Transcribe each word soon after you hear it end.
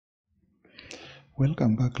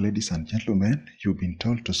Welcome back, ladies and gentlemen. You've been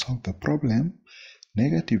told to solve the problem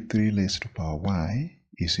negative 3 raised to power y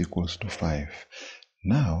is equals to 5.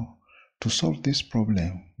 Now, to solve this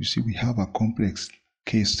problem, you see we have a complex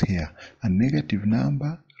case here, a negative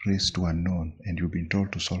number raised to unknown, and you've been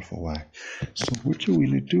told to solve for y. So what you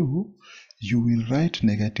will do, you will write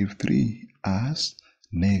negative 3 as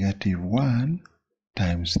negative 1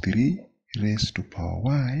 times 3 raised to power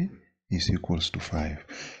y is equals to 5.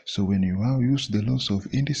 So when you now use the laws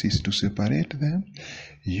of indices to separate them,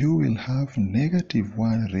 you will have negative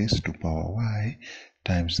 1 raised to power y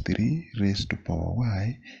times 3 raised to power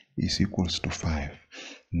y is equals to 5.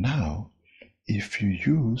 Now, if you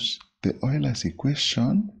use the Euler's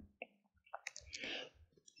equation,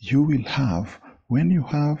 you will have, when you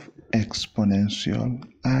have exponential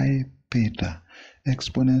I theta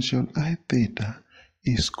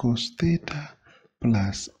is cos theta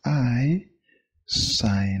plus I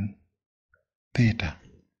sine theta.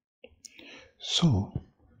 So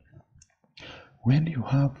when you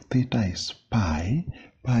have theta is pi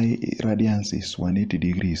radians is 180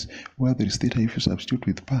 degrees. Where there is theta, if you substitute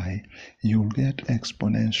with pi, you'll get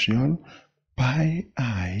exponential pi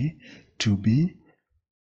I to be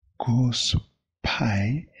cos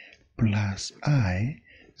pi plus I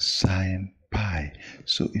sine pi.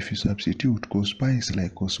 So if you substitute, cos pi is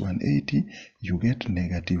like cos 180, you get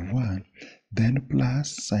negative 1. Then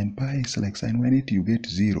plus sine pi is like sine 180, you get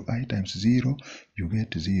 0. I times 0, you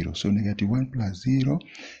get 0. So negative 1 plus 0,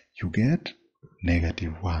 you get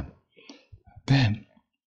negative 1. Then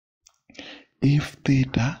if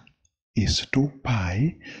theta is 2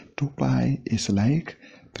 pi is like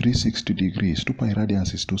 360 degrees. 2 pi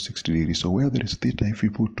radians is 260 degrees. So where there is theta, if we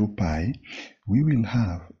put 2 pi, we will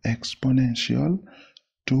have exponential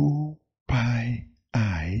 2 pi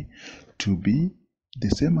I to be the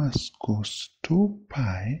same as cos 2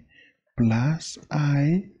 pi plus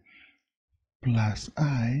I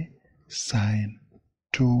sine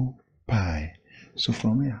 2 pi. So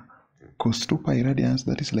from here, cos 2 pi radians,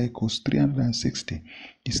 that is like cos 360,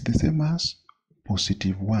 is the same as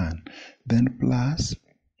positive 1. Then plus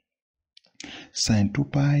sine 2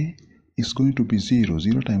 pi is going to be 0.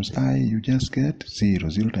 0 times I, you just get 0.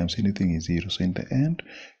 0 times anything is 0. So in the end,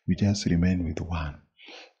 we just remain with 1.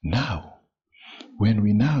 Now, when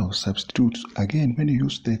we now substitute, again, when you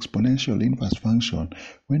use the exponential inverse function,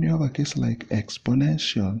 when you have a case like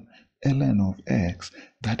exponential ln of x,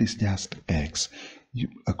 that is just x.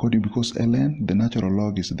 Because ln, the natural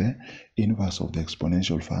log, is the inverse of the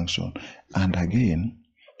exponential function. And again,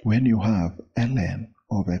 when you have ln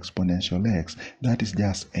of exponential x, that is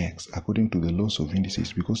just x according to the laws of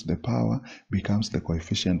indices, because the power becomes the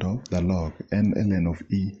coefficient of the log, and ln of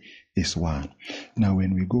e is 1. Now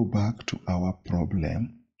when we go back to our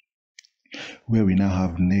problem, where we now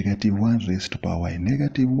have negative 1 raised to power y,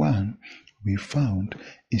 negative 1 we found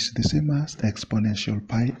is the same as exponential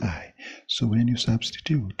pi I. So when you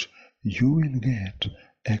substitute, you will get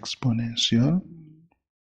exponential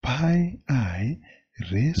pi I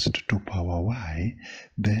raised to power y,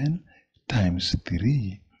 then times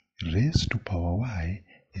 3 raised to power y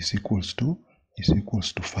is equals to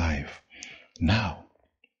 5. Now,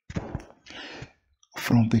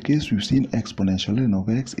 from the case we've seen, exponential ln of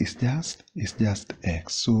x is just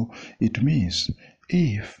x. So it means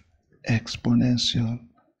if exponential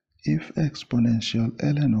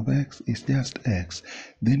ln of x is just x,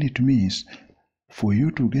 then it means for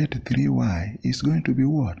you to get 3y is going to be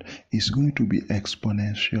what? It's going to be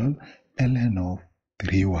exponential ln of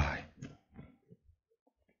 3y.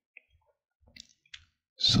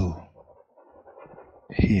 So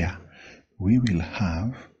here we will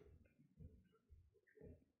have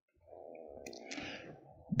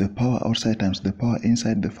the power outside times the power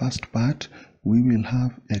inside. The first part, we will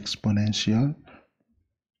have exponential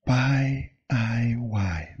pi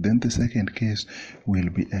iy. Then the second case will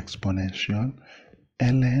be exponential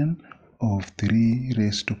ln of 3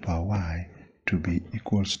 raised to power y to be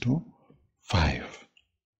equals to 5.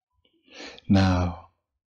 Now,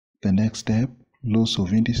 the next step, laws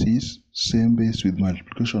of indices, same base with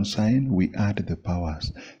multiplication sign, we add the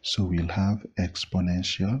powers. So we'll have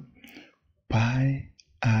exponential pi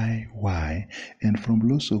iy, and from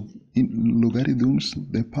laws of logarithms,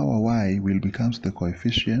 the power y will become the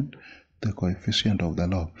coefficient of the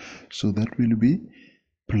log. So that will be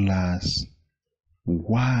plus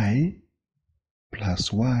y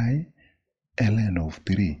ln of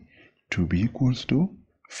 3 to be equals to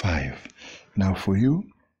 5. Now for you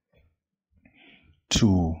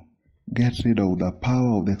to get rid of the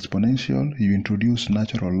power of the exponential, you introduce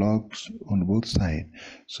natural logs on both sides.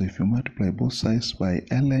 So if you multiply both sides by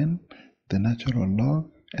ln, the natural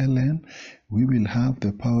log ln, we will have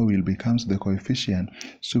the power will becomes the coefficient.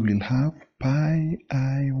 So we'll have pi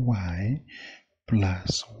iy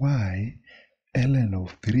plus y ln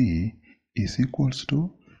of 3 is equals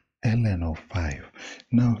to ln of 5.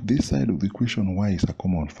 Now this side of the equation y is a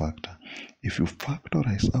common factor. If you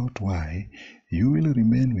factorize out y, you will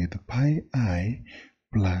remain with pi I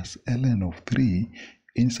plus ln of 3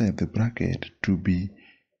 inside the bracket to be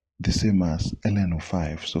the same as ln of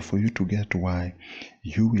 5. So for you to get y,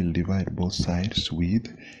 you will divide both sides with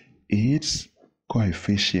its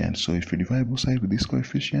coefficient. So if you divide both sides with this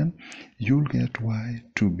coefficient, you'll get y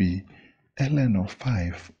to be ln of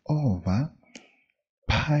 5 over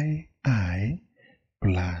pi I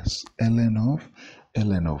plus ln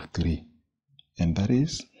of 3. And that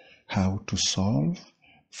is how to solve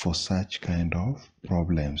for such kind of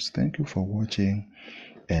problems. Thank you for watching,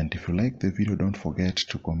 and if you like the video, don't forget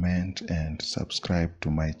to comment and subscribe to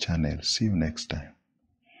my channel. See you next time.